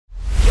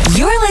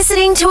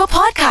listening to a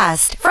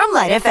podcast from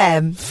LITE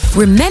FM.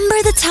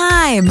 Remember the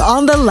time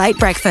on the LITE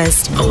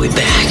Breakfast, Are we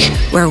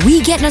back? where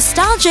we get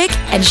nostalgic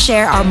and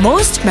share our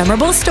most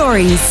memorable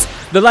stories.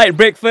 The LITE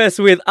Breakfast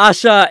with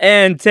Asha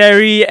and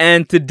Terry,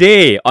 and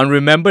today on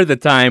Remember the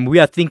Time, we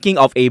are thinking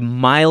of a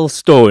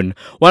milestone.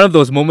 One of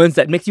those moments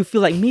that makes you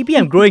feel like maybe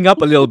I'm growing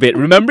up a little bit.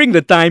 Remembering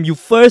the time you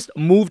first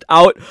moved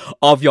out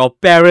of your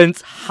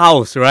parents'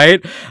 house,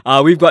 right?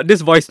 We've got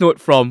this voice note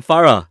from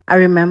Farah. I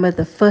remember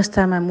the first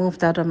time I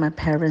moved out of my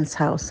parents'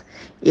 house.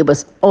 It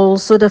was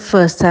also the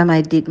first time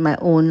I did my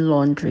own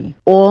laundry.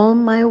 All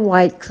my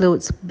white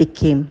clothes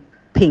became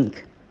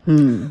pink.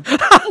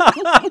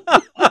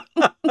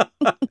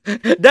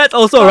 That's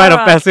also a rite of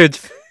passage.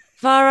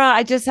 Farah,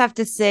 I just have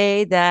to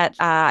say that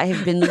I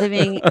have been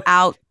living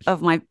out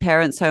of my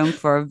parents' home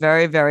for a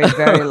very, very,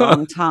 very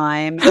long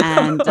time.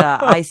 And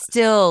I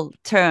still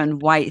turn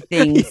white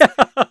things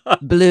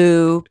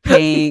blue,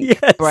 pink,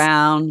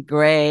 brown,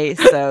 grey.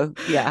 So,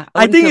 yeah.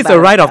 I think it's a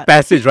rite of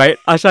passage, right?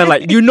 Asha,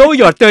 like,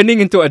 you're turning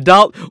into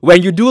adult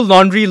when you do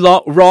laundry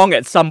wrong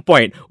at some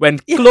point. When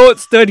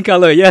clothes turn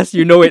color, yes,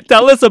 you know it.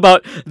 Tell us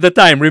about the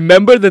time.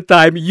 Remember the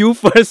time you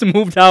first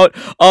moved out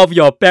of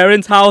your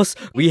parents' house.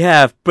 We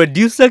have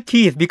producer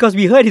Keith, because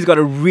we heard he's got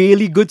a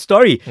really good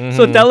story.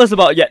 So tell us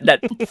about that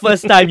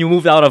first time you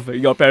moved out of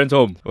your parents'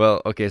 home.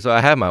 Well, okay, so I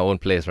have my own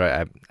place, right?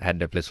 I had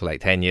that place for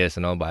like 10 years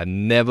and all, but I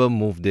never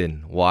moved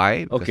in.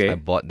 Why? Because I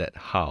bought that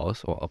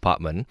house or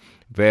apartment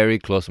very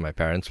close to my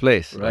parents'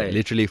 place. Right. Like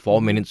literally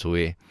 4 minutes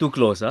away. Too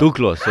close, huh? Too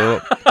close. So,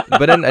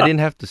 but then I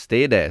didn't have to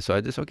stay there. So I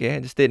just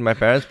stayed in my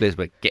parents' place,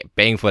 but kept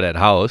paying for that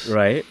house.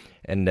 Right.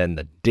 And then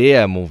the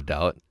day I moved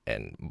out,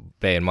 and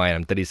bear in mind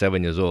I'm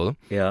 37 years old,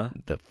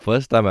 the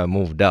first time I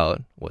moved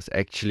out was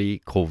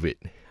actually COVID.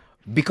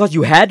 Because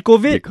you had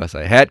COVID? Because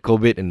I had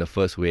COVID in the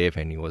first wave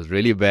and it was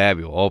really bad.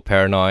 We were all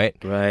paranoid.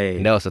 Right.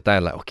 And that was the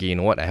time like, okay, you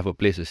know what? I have a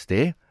place to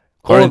stay.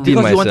 Quarantine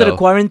because myself. you wanted to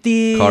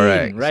quarantine.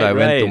 Correct. Right, so I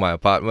went to my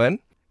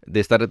apartment.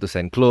 They started to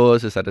send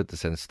clothes. They started to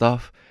send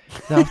stuff.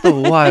 Then after a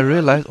while, I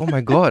realized, oh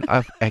my God,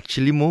 I've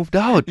actually moved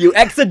out. You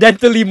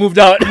accidentally moved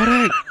out.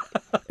 Correct.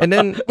 And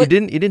then it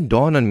didn't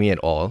dawn on me at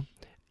all.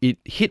 It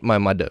hit my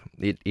mother.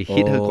 It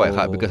hit her quite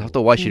hard because after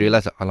a while she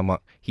realized, alamak,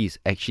 he's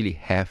actually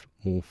have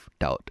moved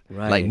out.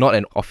 Right. Like not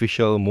an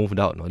official moved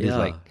out. No, this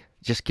like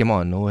just came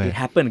out of nowhere. It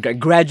happened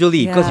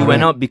gradually because you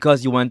went out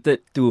because you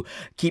wanted to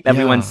keep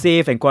everyone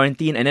safe and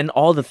quarantine, and then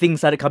all the things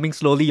started coming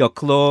slowly. Your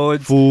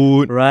clothes,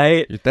 Food,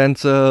 right?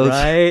 Utensils,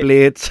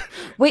 plates.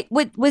 Wait,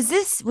 was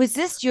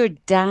this your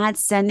dad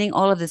sending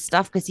all of this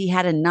stuff because he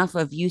had enough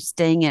of you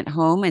staying at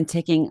home and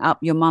taking up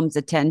your mom's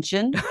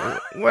attention?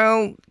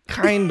 Well,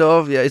 kind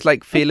of. Yeah, it's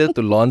like failure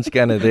to launch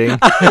kind of thing.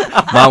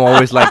 Mom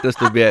always liked us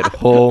to be at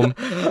home.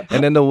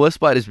 And then the worst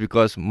part is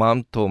because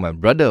mom told my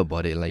brother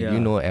about it. Like,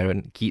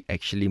 Aaron, Keith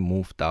actually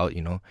moved out,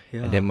 Yeah.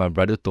 And then my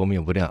brother told me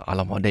about it.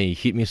 Alamak, then he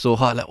hit me so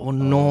hard. Like, oh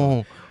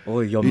no.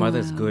 Oh, your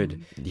mother's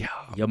good. Yeah.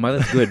 Your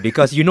mother's good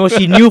because, she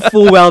knew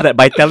full well that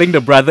by telling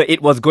the brother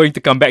it was going to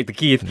come back to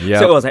Keith. Yep.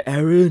 So it was like,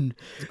 Aaron,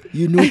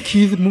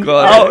 Keith moved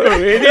out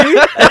already?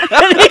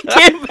 And he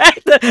came back.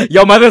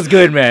 Your mother's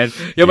good, man.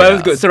 Your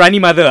mother's good. Sarani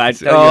mother, I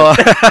tell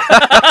you.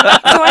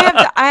 So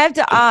I have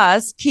to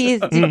ask,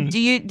 Keith,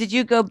 did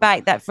you go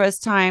back that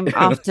first time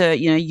after,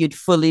 you'd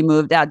fully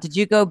moved out? Did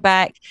you go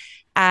back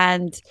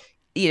and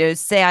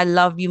say, I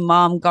love you,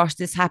 Mom, gosh,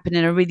 this happened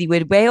in a really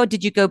weird way? Or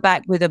did you go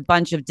back with a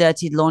bunch of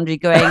dirty laundry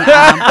going,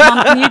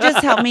 Mom, can you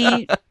just help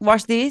me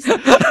wash these?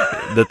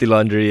 Dirty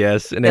laundry,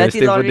 yes. And then we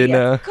stay for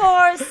dinner. Yes, of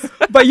course.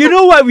 But you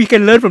know what we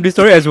can learn from this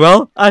story as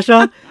well,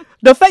 Asha?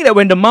 The fact that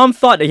when the mom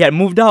thought that he had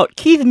moved out,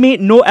 Keith made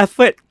no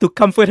effort to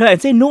comfort her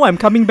and say, no, I'm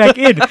coming back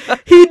in.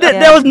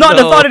 That was not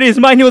the thought in his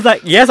mind. He was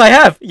like, yes, I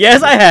have.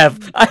 Yes, I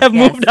have. I have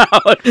moved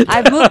out.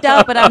 I've moved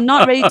out, but I'm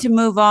not ready to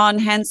move on.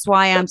 Hence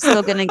why I'm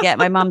still going to get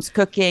my mom's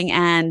cooking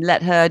and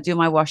let her do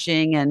my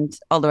washing and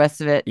all the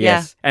rest of it.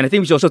 Yes. And I think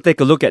we should also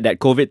take a look at that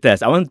COVID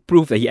test. I want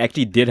proof that he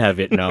actually did have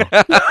it now.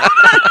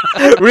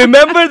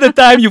 Remember the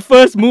time you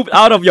first moved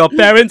out of your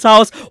parents'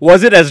 house?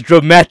 Was it as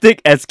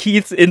dramatic as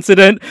Keith's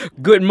incident?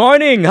 Good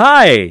morning.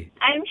 Hi.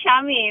 I'm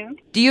Shamin.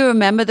 Do you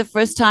remember the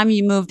first time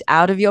you moved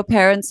out of your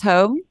parents'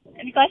 home?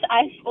 Because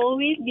I've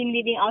always been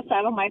living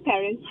outside of my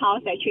parents'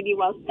 house actually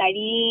while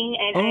studying,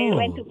 and I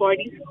went to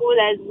boarding school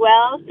as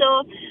well.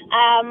 So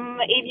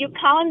if you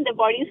count the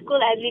boarding school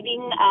as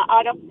living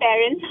out of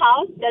parents'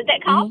 house, does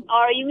that count?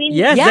 Or you mean...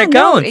 Yes, that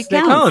counts. It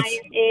counts.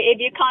 If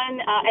you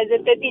count as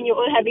a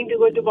 13-year-old having to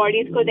go to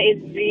boarding school,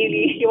 it was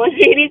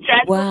really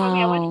stressful for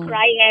me. I was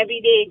crying every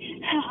day.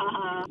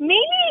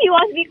 Mainly it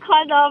was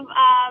because of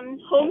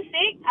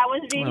homesick. I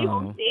was really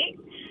homesick.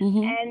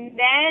 And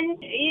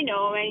then,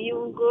 when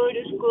you go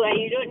to school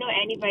and you don't know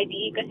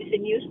anybody because it's a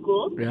new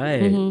school. Right.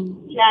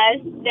 Plus,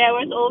 there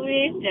was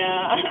always the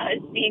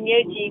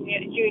senior,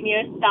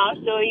 junior staff.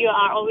 So you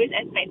are always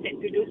expected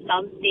to do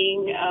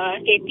something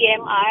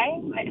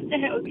KPMI.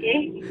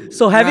 Okay.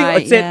 So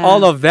having said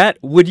all of that,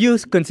 would you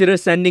consider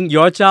sending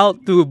your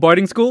child to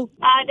boarding school?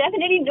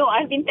 definitely no.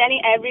 I've been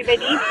telling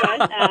everybody,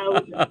 but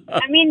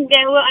I mean,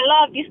 there were a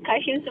lot of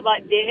discussions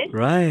about this.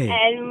 Right.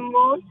 And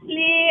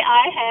mostly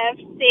I have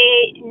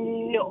said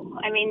no.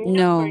 I mean,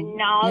 No. for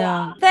now.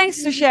 Yeah.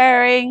 Thanks for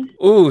sharing.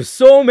 Ooh,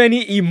 so many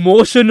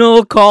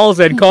emotional calls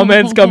and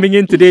comments coming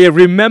in today,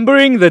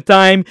 remembering the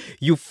time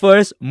you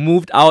first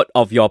moved out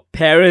of your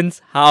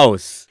parents'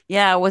 house.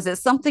 Yeah. Was it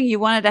something you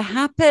wanted to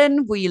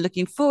happen? Were you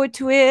looking forward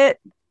to it?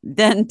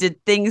 Then did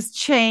things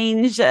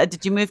change?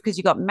 Did you move because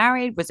you got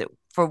married? Was it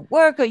for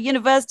work or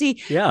university?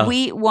 Yeah.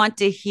 We want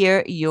to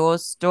hear your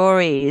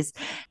stories.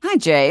 Hi,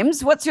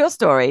 James. What's your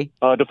story?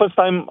 The first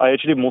time I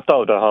actually moved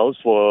out of the house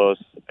was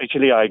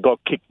actually I got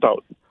kicked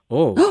out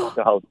Oh. of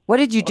the house. What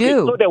did you Okay,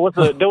 do? so there was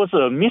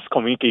a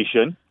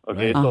miscommunication.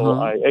 Okay, Right. so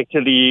I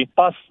actually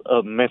passed a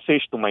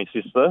message to my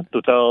sister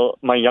to tell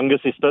my younger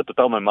sister to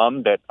tell my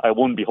mom that I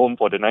won't be home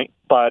for the night.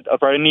 But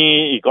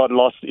apparently it got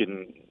lost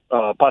in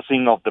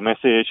passing of the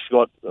message.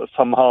 Got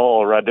somehow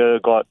or rather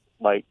got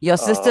like Your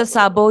sister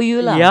sabo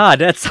you lah. Yeah,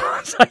 that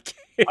sounds like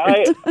it.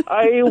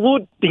 I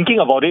would thinking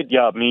about it,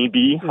 yeah,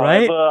 maybe.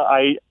 Right. However,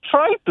 I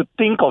try to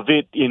think of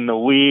it in a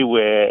way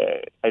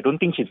where I don't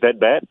think she's that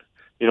bad.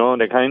 You know,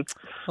 that kind.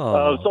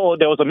 Oh. So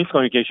there was a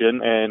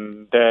miscommunication,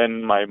 and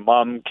then my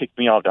mom kicked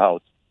me out of the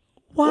house.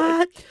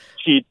 What?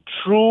 She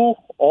threw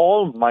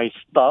all my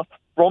stuff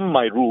from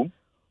my room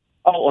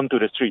out onto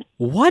the street.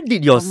 What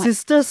did your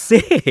sister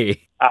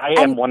say? I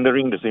am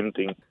wondering the same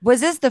thing.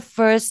 Was this the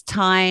first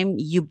time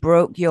you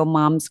broke your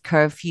mom's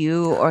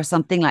curfew or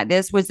something like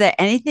this? Was there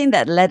anything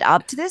that led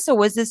up to this, or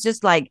was this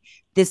just like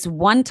this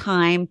one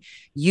time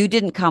you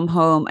didn't come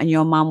home and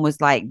your mom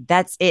was like,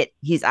 "That's it,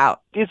 he's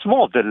out"? It's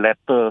more of the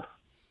latter,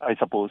 I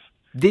suppose.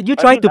 Did you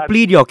try to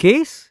plead your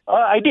case?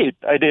 I did.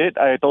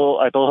 I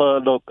told her,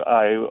 look,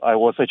 I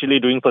was actually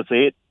doing first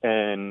aid,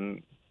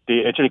 and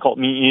they actually called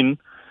me in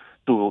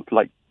to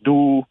like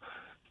do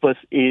first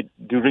aid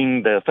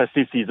during the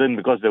festive season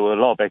because there were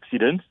a lot of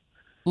accidents.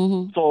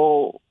 Mm-hmm.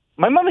 So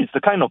my mom is the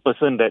kind of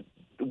person that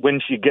when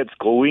she gets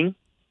going,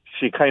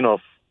 she kind of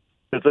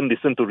doesn't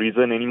listen to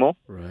reason anymore.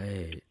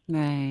 Right.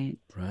 Right.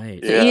 Right.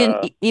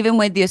 So even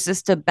with your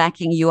sister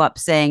backing you up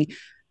saying,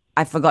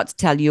 "I forgot to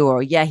tell you,"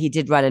 or "Yeah, he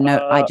did write a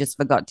note, I just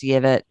forgot to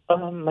give it."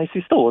 My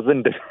sister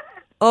wasn't there.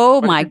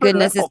 Oh My my sister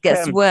goodness, left it for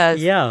gets camp. worse.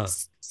 Yeah.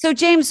 So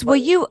James, were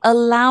you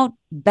allowed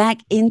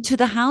back into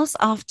the house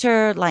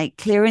after like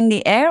clearing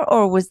the air,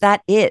 or was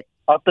that it?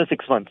 After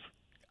 6 months.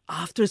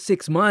 After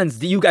 6 months,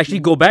 did you actually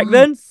go back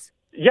then?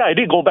 Yeah, I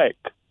did go back.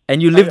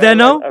 And you live there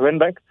now? I went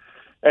back.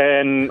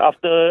 And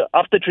after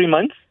 3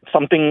 months,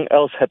 something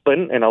else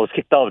happened and I was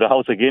kicked out of the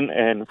house again.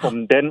 And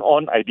from then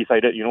on, I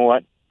decided, you know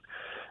what?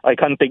 I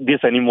can't take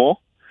this anymore.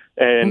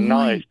 And now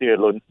I stay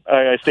alone.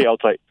 I stay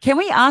outside. Can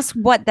we ask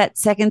what that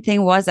second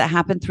thing was that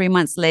happened 3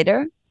 months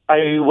later?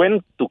 I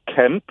went to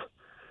camp,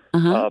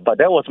 but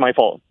that was my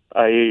fault.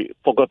 I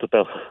forgot to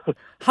tell.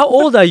 How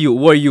old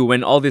were you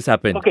when all this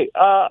happened? Okay,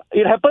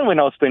 it happened when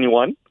I was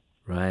 21.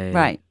 Right.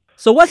 Right.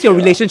 So what's your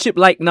relationship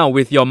like now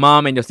with your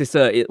mom and your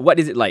sister? What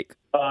is it like?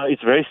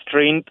 It's very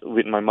strained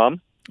with my mom.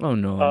 Oh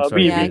no, I'm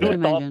sorry. Yeah, I do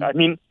can talk.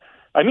 imagine.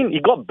 I mean,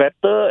 it got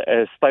better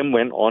as time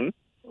went on.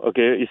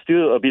 Okay, it's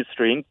still a bit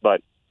strained,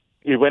 but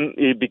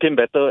it became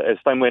better as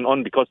time went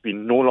on because we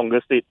no longer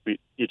stayed with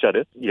each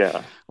other.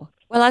 Yeah.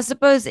 Well, I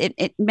suppose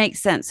it makes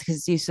sense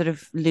because you sort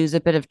of lose a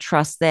bit of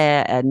trust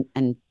there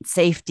and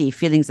safety,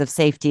 feelings of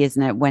safety,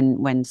 isn't it?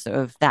 When sort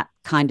of that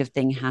kind of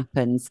thing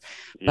happens.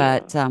 Yeah.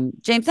 But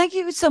James, thank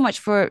you so much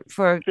for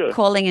Sure.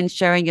 calling and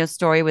sharing your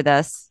story with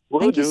us. Will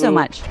Thank you so do.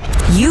 much.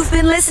 You've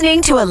been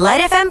listening to a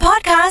LITE FM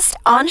podcast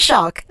on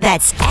Shock.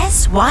 That's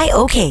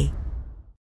SYOK.